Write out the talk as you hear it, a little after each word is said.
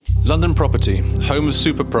London Property, home of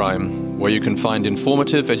Super Prime, where you can find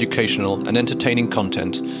informative, educational and entertaining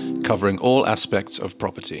content covering all aspects of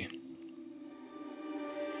property.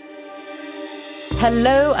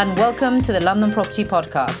 Hello and welcome to the London Property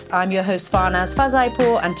Podcast. I'm your host Farnaz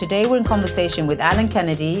Fazaipour, and today we're in conversation with Alan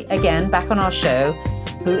Kennedy, again back on our show,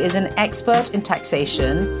 who is an expert in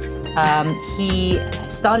taxation. He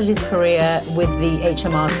started his career with the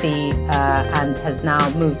HMRC and has now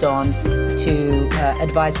moved on to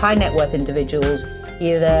advise high net worth individuals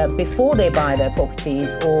either before they buy their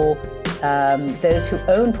properties or those who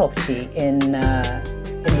own property in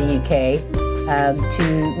the UK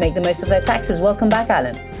to make the most of their taxes. Welcome back,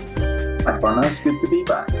 Alan. Hi, Farnaz. Good to be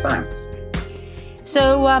back. Thanks.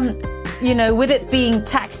 So, with it being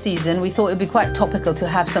tax season, we thought it'd be quite topical to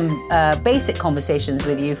have some basic conversations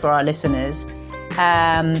with you for our listeners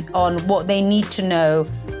on what they need to know,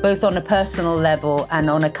 both on a personal level and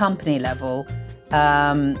on a company level.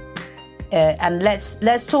 And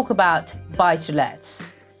let's talk about buy-to-lets.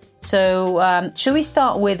 So, should we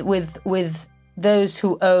start with those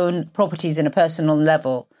who own properties in a personal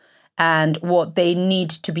level and what they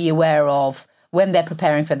need to be aware of when they're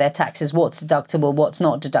preparing for their taxes, what's deductible, what's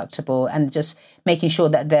not deductible, and just making sure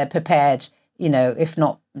that they're prepared, if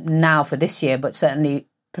not now for this year, but certainly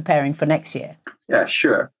preparing for next year? Yeah,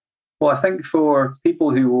 sure. Well, I think for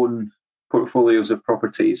people who own portfolios of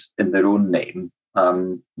properties in their own name,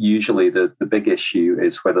 usually the big issue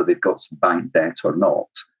is whether they've got some bank debt or not.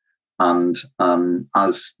 And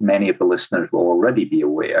as many of the listeners will already be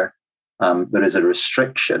aware, there is a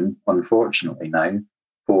restriction, unfortunately now,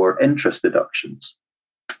 for interest deductions,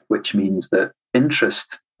 which means that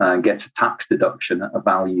interest gets a tax deduction at a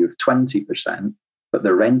value of 20%, but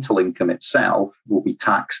the rental income itself will be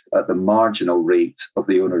taxed at the marginal rate of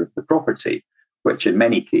the owner of the property, which in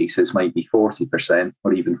many cases might be 40%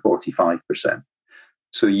 or even 45%.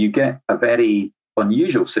 So you get a very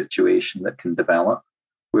unusual situation that can develop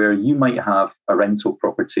where you might have a rental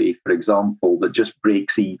property, for example, that just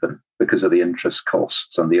breaks even because of the interest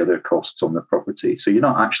costs and the other costs on the property. So you're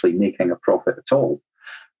not actually making a profit at all.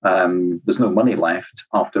 There's no money left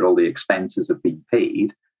after all the expenses have been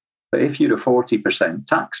paid. But if you're a 40%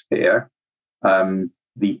 taxpayer,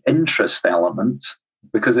 the interest element,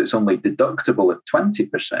 because it's only deductible at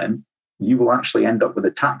 20%, you will actually end up with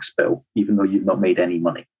a tax bill, even though you've not made any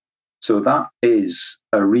money. So that is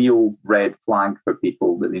a real red flag for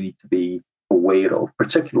people that they need to be aware of,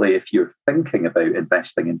 particularly if you're thinking about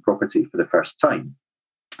investing in property for the first time.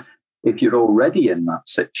 If you're already in that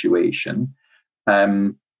situation,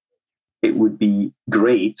 it would be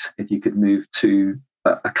great if you could move to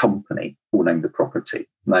a company owning the property.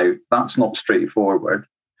 Now, that's not straightforward,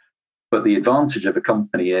 but the advantage of a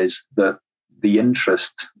company is that the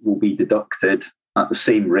interest will be deducted at the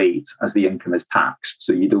same rate as the income is taxed.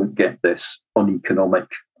 So you don't get this uneconomic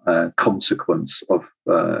consequence of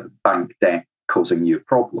bank debt causing you a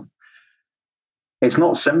problem. It's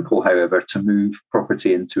not simple, however, to move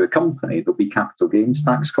property into a company. There'll be capital gains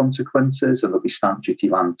tax consequences and there'll be stamp duty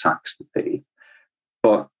land tax to pay.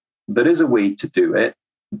 But there is a way to do it,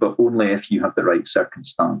 but only if you have the right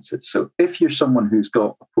circumstances. So if you're someone who's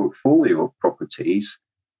got a portfolio of properties,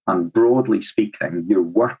 and broadly speaking, you're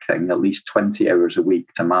working at least 20 hours a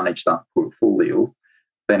week to manage that portfolio,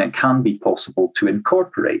 then it can be possible to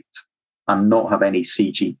incorporate and not have any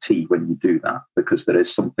CGT when you do that, because there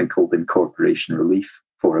is something called incorporation relief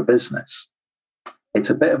for a business. It's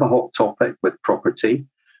a bit of a hot topic with property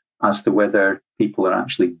as to whether people are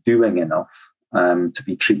actually doing enough to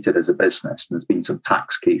be treated as a business. And there's been some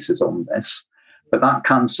tax cases on this, but that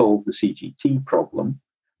can solve the CGT problem.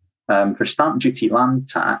 For stamp duty land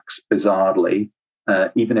tax, bizarrely,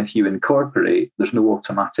 even if you incorporate, there's no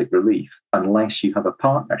automatic relief unless you have a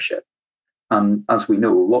partnership. And as we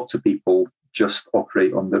know, lots of people just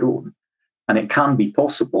operate on their own. And it can be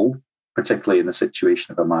possible, particularly in the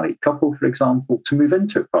situation of a married couple, for example, to move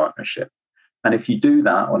into a partnership. And if you do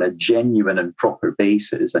that on a genuine and proper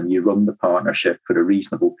basis and you run the partnership for a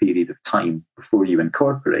reasonable period of time before you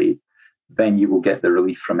incorporate, then you will get the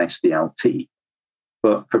relief from SDLT.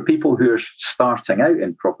 But for people who are starting out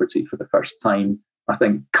in property for the first time, I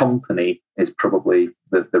think company is probably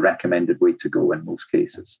the recommended way to go in most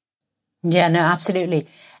cases. Yeah, no, absolutely.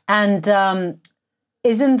 And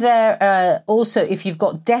isn't there also, if you've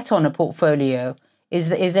got debt on a portfolio, is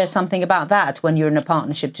there something about that when you're in a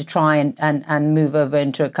partnership to try and move over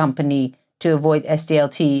into a company to avoid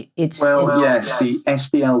SDLT? Yes, the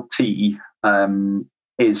SDLT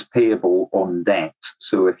is payable on debt.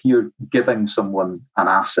 So if you're giving someone an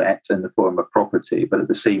asset in the form of property, but at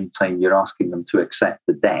the same time you're asking them to accept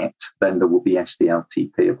the debt, then there will be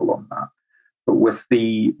SDLT payable on that. But with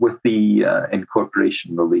the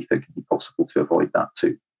incorporation relief, it can be possible to avoid that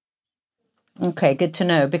too. Okay, good to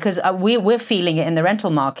know, because we're feeling it in the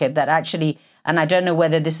rental market that actually, and I don't know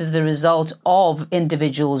whether this is the result of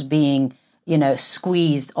individuals being,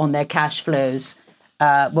 squeezed on their cash flows,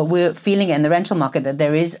 but we're feeling it in the rental market that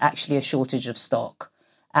there is actually a shortage of stock.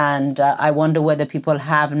 And I wonder whether people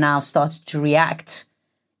have now started to react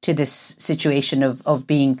to this situation of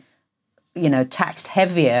being, taxed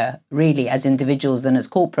heavier really as individuals than as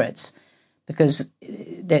corporates, because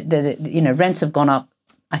the rents have gone up.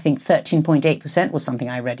 I think 13.8% was something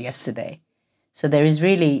I read yesterday. So there is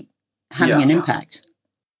really having an impact.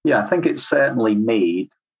 Yeah, I think it's certainly made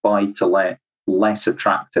buy-to-let less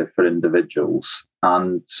attractive for individuals.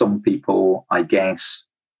 And some people, I guess,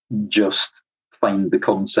 just find the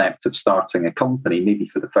concept of starting a company, maybe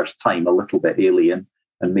for the first time, a little bit alien.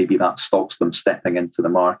 And maybe that stops them stepping into the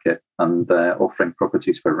market and offering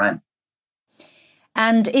properties for rent.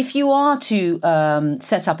 And if you are to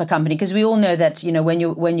set up a company, because we all know that when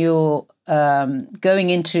you're going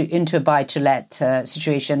into a buy-to-let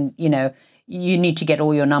situation, you need to get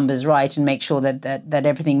all your numbers right and make sure that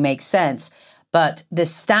everything makes sense. But the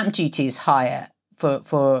stamp duty is higher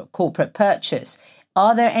for corporate purchase.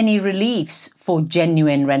 Are there any reliefs for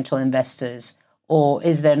genuine rental investors, or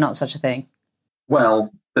is there not such a thing?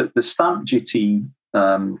 Well, the stamp duty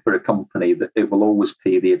for a company, that it will always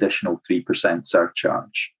pay the additional 3%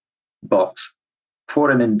 surcharge. But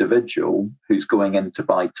for an individual who's going into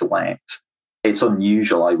buy-to-let, it's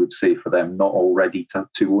unusual, I would say, for them not already to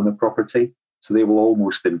own a property. So they will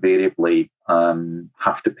almost invariably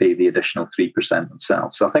have to pay the additional 3%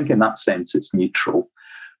 themselves. So I think in that sense, it's neutral.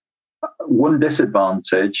 One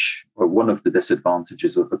disadvantage, or one of the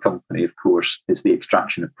disadvantages of a company, of course, is the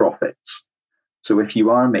extraction of profits. So if you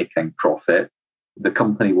are making profit, the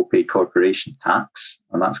company will pay corporation tax,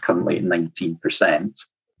 and that's currently at 19%.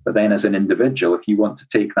 But then as an individual, if you want to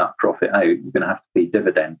take that profit out, you're going to have to pay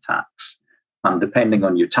dividend tax. And depending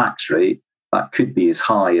on your tax rate, that could be as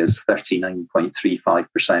high as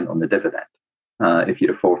 39.35% on the dividend, if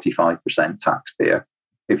you're a 45% taxpayer.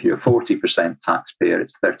 If you're a 40% taxpayer,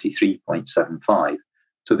 it's 33.75%.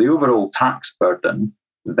 So the overall tax burden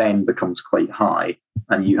then becomes quite high.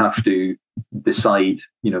 And you have to decide,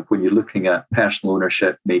 when you're looking at personal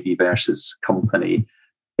ownership, maybe versus company,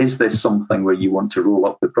 is this something where you want to roll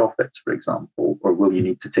up the profits, for example, or will you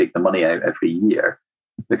need to take the money out every year?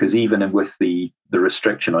 Because even with the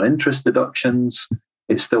restriction on interest deductions,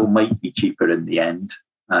 it still might be cheaper in the end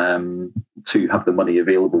to have the money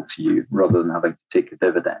available to you rather than having to take a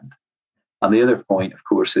dividend. And the other point, of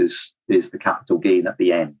course, is the capital gain at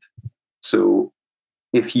the end. So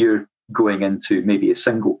if you're going into maybe a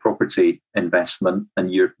single property investment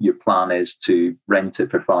and your plan is to rent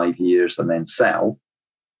it for 5 years and then sell,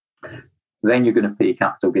 then you're going to pay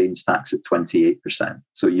capital gains tax at 28%.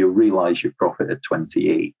 So you'll realise your profit at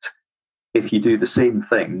 28%. If you do the same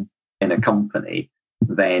thing in a company,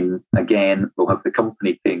 then again, we'll have the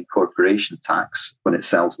company paying corporation tax when it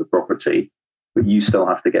sells the property, but you still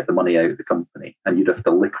have to get the money out of the company, and you'd have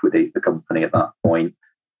to liquidate the company at that point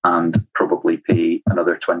and probably pay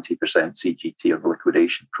another 20% CGT on the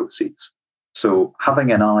liquidation proceeds. So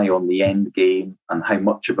having an eye on the end game and how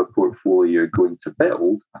much of a portfolio you're going to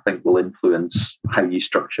build, I think will influence how you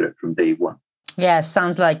structure it from day one. Yeah,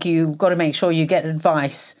 sounds like you've got to make sure you get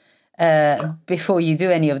advice before you do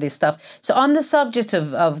any of this stuff. So on the subject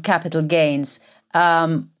of capital gains,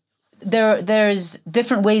 there's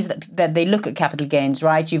different ways that they look at capital gains,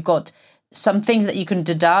 right? You've got some things that you can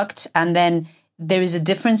deduct, and then there is a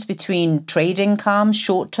difference between trade income,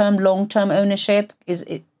 short-term, long-term ownership.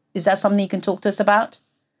 Is that something you can talk to us about?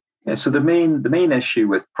 Yeah, so the main issue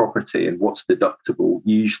with property and what's deductible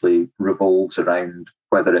usually revolves around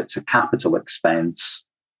whether it's a capital expense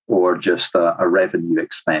or just a revenue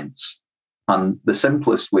expense. And the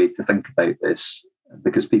simplest way to think about this,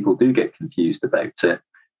 because people do get confused about it,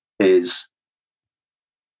 is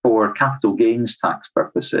for capital gains tax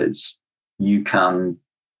purposes, you can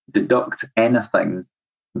deduct anything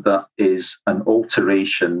that is an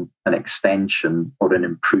alteration, an extension, or an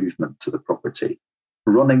improvement to the property.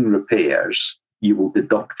 Running repairs, you will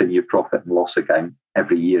deduct in your profit and loss account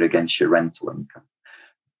every year against your rental income.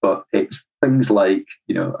 But it's things like,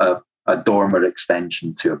 a dormer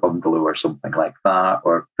extension to a bungalow or something like that,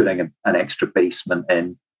 or putting an extra basement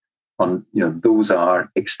in. Those are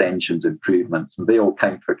extensions, improvements, and they all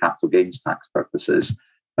count for capital gains tax purposes.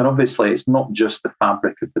 And obviously, it's not just the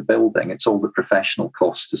fabric of the building, it's all the professional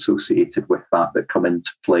costs associated with that come into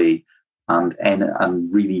play and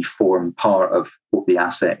really form part of what the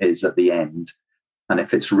asset is at the end. And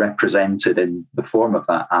if it's represented in the form of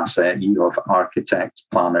that asset, you have architects,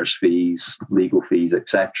 planners' fees, legal fees,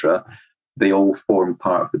 etc. They all form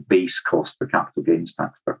part of the base cost for capital gains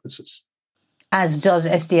tax purposes. As does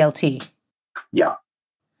SDLT. Yeah.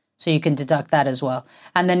 So you can deduct that as well.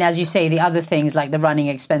 And then, as you say, the other things like the running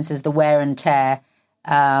expenses, the wear and tear,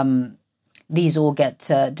 these all get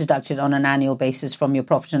deducted on an annual basis from your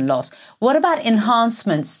profit and loss. What about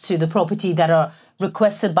enhancements to the property that are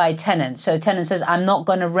requested by tenants? So tenant says, I'm not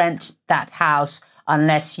going to rent that house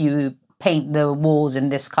unless you paint the walls in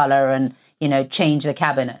this color and, change the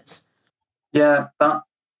cabinets. Yeah, that,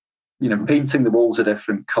 painting the walls a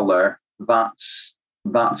different color, that's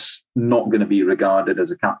not going to be regarded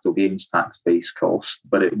as a capital gains tax base cost,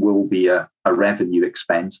 but it will be a revenue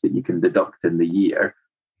expense that you can deduct in the year.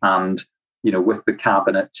 And, with the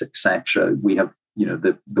cabinets, etc., we have,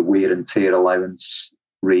 the wear and tear allowance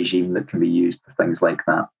regime that can be used for things like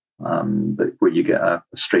that, where you get a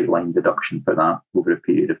straight line deduction for that over a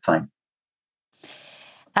period of time.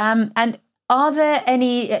 And are there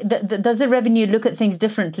any, does the revenue look at things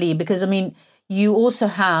differently? Because, you also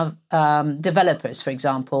have developers, for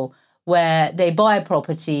example, where they buy a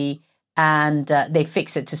property and they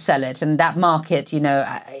fix it to sell it. And that market,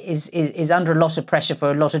 is under a lot of pressure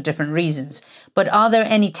for a lot of different reasons. But are there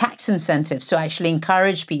any tax incentives to actually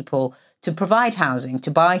encourage people to provide housing,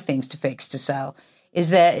 to buy things to fix, to sell? Is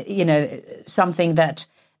there, something that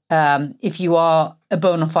if you are a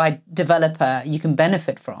bona fide developer, you can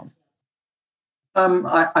benefit from?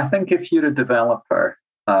 I think if you're a developer,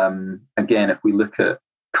 again, if we look at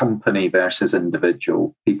company versus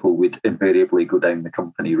individual, people would invariably go down the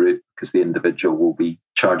company route because the individual will be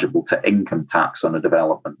chargeable to income tax on a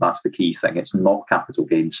development. That's the key thing. It's not capital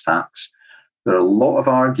gains tax. There are a lot of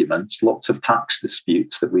arguments, lots of tax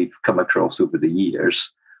disputes that we've come across over the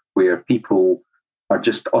years where people are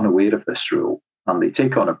just unaware of this rule and they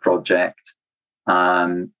take on a project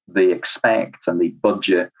and they expect and they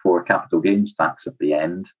budget for capital gains tax at the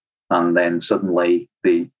end. And then suddenly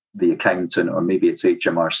the accountant, or maybe it's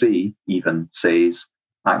HMRC, even says,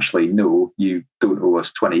 actually, no, you don't owe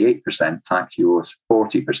us 28% tax, you owe us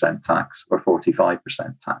 40% tax or 45%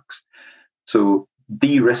 tax. So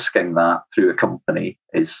de-risking that through a company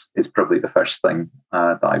is probably the first thing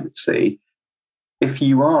that I would say. If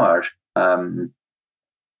you are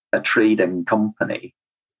a trading company,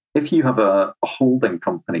 if you have a holding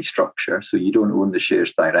company structure, so you don't own the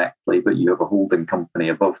shares directly, but you have a holding company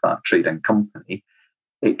above that trading company,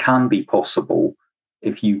 it can be possible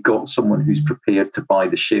if you've got someone who's prepared to buy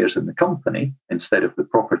the shares in the company instead of the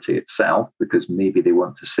property itself, because maybe they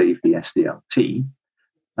want to save the SDLT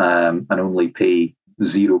and only pay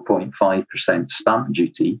 0.5% stamp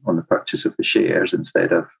duty on the purchase of the shares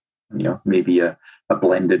instead of, maybe a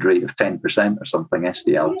blended rate of 10% or something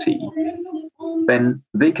SDLT, then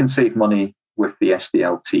they can save money with the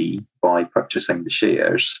SDLT by purchasing the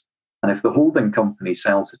shares. And if the holding company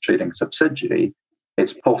sells a trading subsidiary,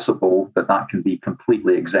 it's possible that that can be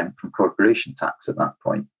completely exempt from corporation tax at that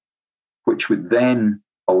point, which would then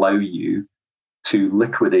allow you to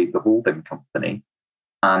liquidate the holding company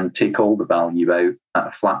and take all the value out at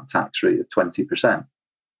a flat tax rate of 20%.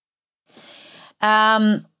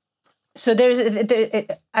 So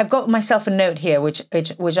I've got myself a note here, which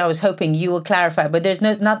I was hoping you will clarify. But there's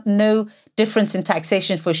no difference in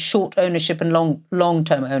taxation for short ownership and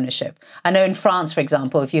long-term ownership. I know in France, for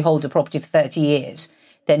example, if you hold a property for 30 years,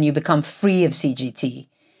 then you become free of CGT.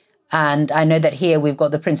 And I know that here we've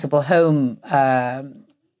got the principal home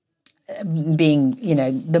being,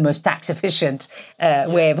 the most tax efficient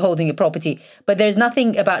way of holding a property. But there's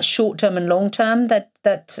nothing about short-term and long-term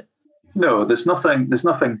that. No, there's nothing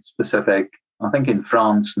specific. I think in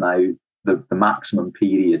France now, the maximum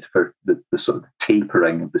period for the sort of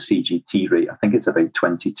tapering of the CGT rate, I think it's about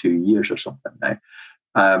 22 years or something now.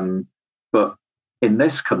 But in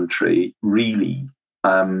this country, really,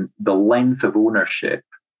 the length of ownership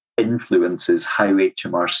influences how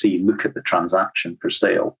HMRC look at the transaction for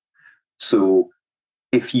sale. So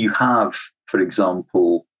if you have, for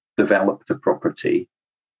example, developed a property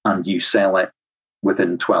and you sell it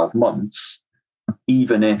within 12 months,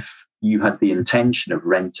 even if you had the intention of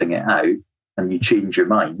renting it out and you change your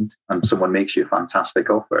mind and someone makes you a fantastic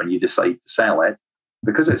offer and you decide to sell it,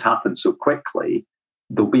 because it's happened so quickly,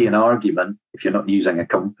 there'll be an argument. If you're not using a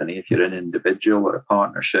company, if you're an individual or a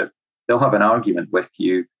partnership, they'll have an argument with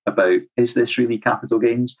you about, is this really capital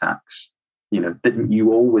gains tax? Didn't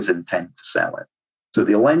you always intend to sell it? So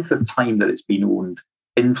the length of time that it's been owned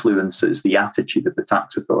influences the attitude of the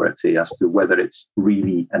tax authority as to whether it's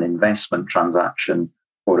really an investment transaction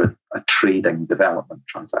or a trading development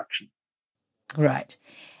transaction. Right.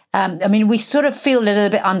 I mean, we sort of feel a little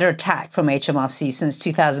bit under attack from HMRC since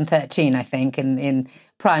 2013, I think, in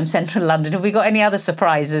prime central London. Have we got any other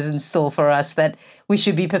surprises in store for us that we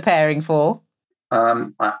should be preparing for?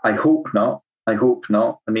 I hope not. I hope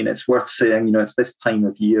not. I mean, it's worth saying, it's this time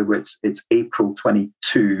of year where it's April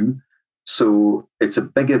 22. So it's a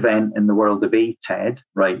big event in the world of ATED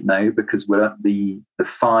right now, because we're at the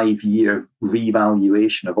 5-year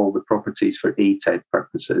revaluation of all the properties for ATED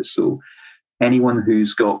purposes. So anyone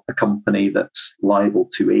who's got a company that's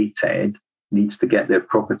liable to ATED needs to get their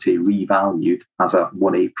property revalued as at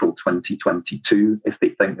 1 April 2022 if they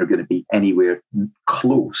think they're going to be anywhere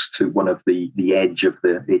close to one of the edge of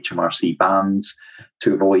the HMRC bands,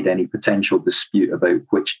 to avoid any potential dispute about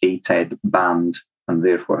which ATED band and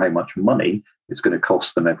therefore how much money it's going to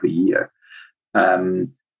cost them every year.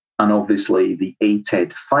 And obviously the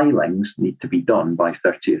ATED filings need to be done by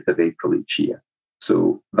 30th of April each year.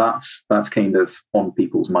 So that's kind of on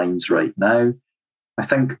people's minds right now. I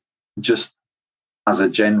think, just as a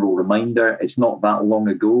general reminder, it's not that long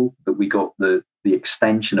ago that we got the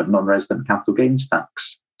extension of non-resident capital gains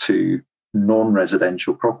tax to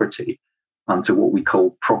non-residential property and to what we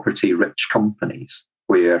call property-rich companies,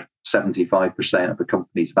 where 75% of the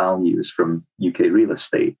company's value is from UK real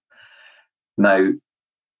estate. Now,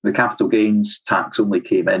 the capital gains tax only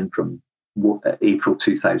came in from April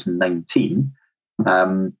 2019.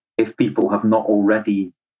 If people have not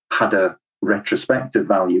already had a retrospective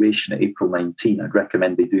valuation at April 19, I'd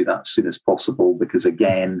recommend they do that as soon as possible, because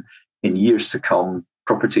again, in years to come,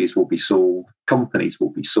 properties will be sold, companies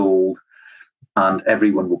will be sold, and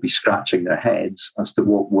everyone will be scratching their heads as to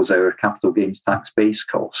what was our capital gains tax base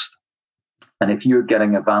cost. And if you're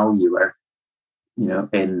getting a valuer,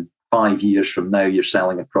 in 5 years from now, you're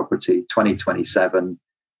selling a property, 2027,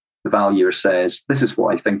 the valuer says, this is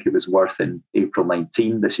what I think it was worth in April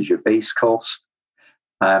 19, this is your base cost.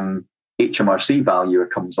 HMRC valuer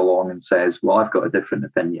comes along and says, well, I've got a different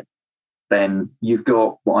opinion. Then you've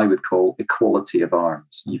got what I would call equality of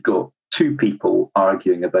arms. You've got two people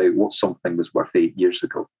arguing about what something was worth 8 years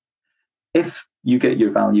ago. If you get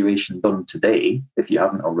your valuation done today, if you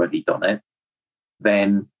haven't already done it,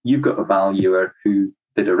 then you've got a valuer who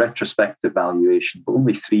did a retrospective valuation, but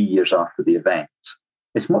only 3 years after the event.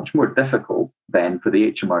 It's much more difficult then for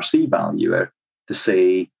the HMRC valuer to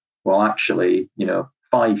say, well, actually,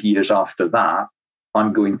 5 years after that,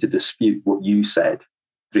 I'm going to dispute what you said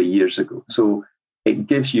 3 years ago. So it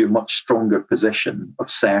gives you a much stronger position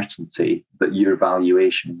of certainty that your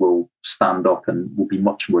valuation will stand up and will be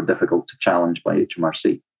much more difficult to challenge by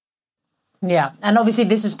HMRC. Yeah, and obviously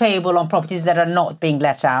this is payable on properties that are not being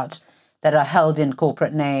let out, that are held in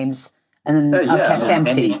corporate names and are kept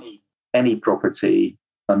empty. Any property,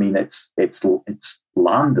 I mean, it's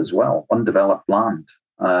land as well, undeveloped land.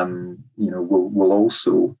 Will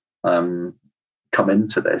also come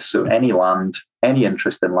into this. So any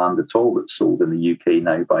interest in land at all that's sold in the UK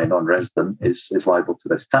now by a non-resident is liable to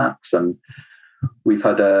this tax. And we've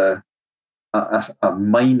had a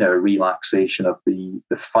minor relaxation of the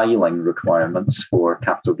filing requirements for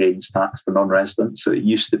capital gains tax for non-residents. So it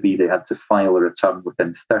used to be they had to file a return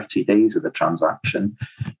within 30 days of the transaction.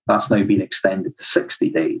 That's now been extended to 60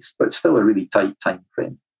 days, but it's still a really tight time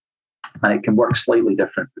frame. And it can work slightly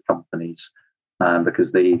different for companies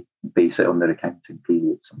because they base it on their accounting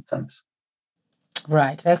period sometimes.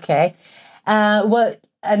 Right. Okay. Well,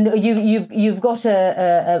 and you've got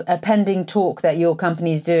a pending talk that your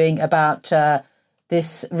company is doing about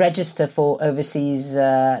this register for overseas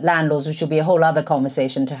landlords, which will be a whole other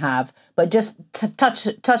conversation to have. But just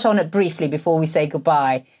touch on it briefly before we say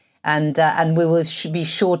goodbye, and we will be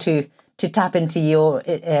sure to tap into your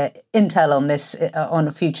intel on this on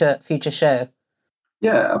a future show.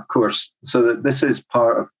 Yeah, of course. So this is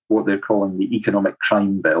part of what they're calling the Economic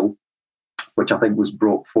Crime Bill, which I think was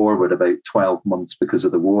brought forward about 12 months because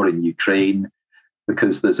of the war in Ukraine,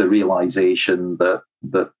 because there's a realization that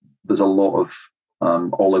there's a lot of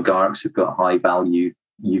oligarchs who've got high value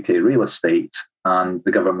UK real estate, and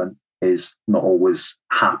the government is not always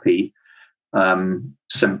happy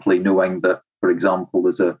simply knowing that, for example,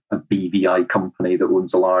 there's a BVI company that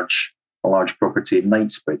owns a large property in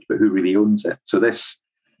Knightsbridge, but who really owns it? So this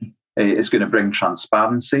is going to bring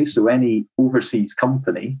transparency. So any overseas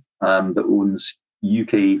company that owns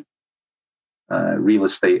UK real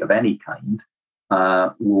estate of any kind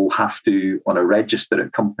will have to, on a register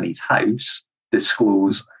at Companies House,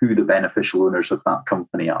 disclose who the beneficial owners of that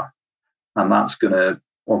company are. And that's going to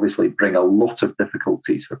obviously bring a lot of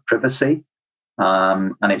difficulties for privacy.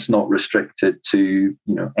 And it's not restricted to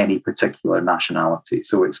any particular nationality.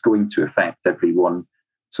 So it's going to affect everyone.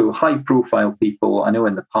 So high-profile people, I know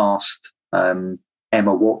in the past,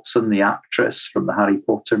 Emma Watson, the actress from the Harry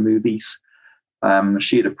Potter movies.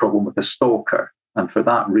 She had a problem with a stalker, and for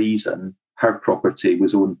that reason, her property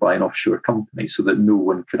was owned by an offshore company so that no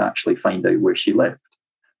one could actually find out where she lived.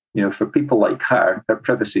 For people like her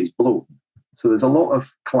privacy is blown. So there's a lot of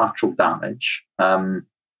collateral damage,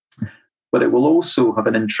 but it will also have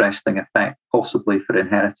an interesting effect, possibly for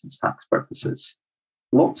inheritance tax purposes.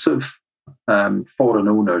 Lots of foreign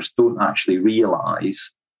owners don't actually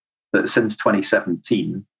realise that since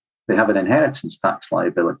 2017, they have an inheritance tax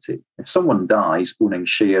liability. If someone dies owning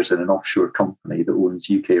shares in an offshore company that owns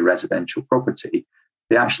UK residential property,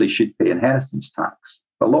 they actually should pay inheritance tax.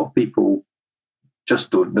 But a lot of people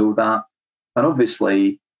just don't know that. And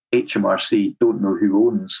obviously, HMRC don't know who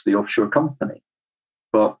owns the offshore company,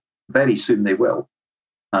 but very soon they will.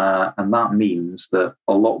 And that means that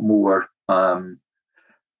a lot more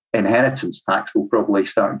inheritance tax will probably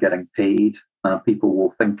start getting paid. People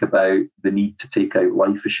will think about the need to take out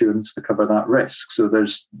life assurance to cover that risk. So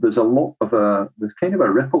there's kind of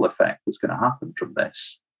a ripple effect that's going to happen from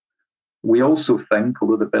this. We also think,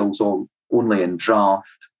 although the bill's only in draft,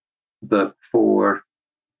 that for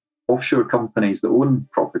offshore companies that own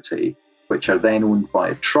property, which are then owned by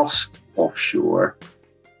a trust offshore,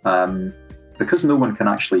 because no one can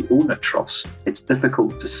actually own a trust, it's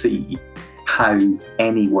difficult to see how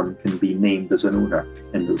anyone can be named as an owner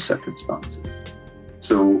in those circumstances.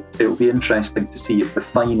 So it'll be interesting to see if the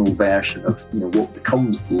final version of what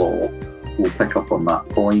becomes the law will pick up on that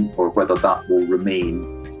point, or whether that will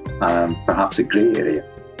remain perhaps a grey area.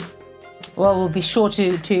 Well, we'll be sure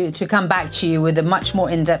to come back to you with a much more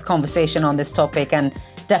in-depth conversation on this topic, and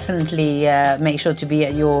definitely make sure to be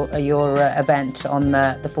at your event on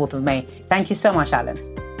the 4th of May. Thank you so much, Alan.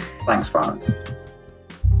 Thanks, Farnaz.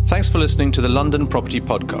 Thanks for listening to the London Property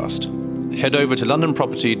Podcast. Head over to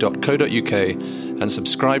londonproperty.co.uk and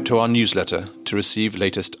subscribe to our newsletter to receive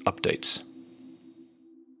latest updates.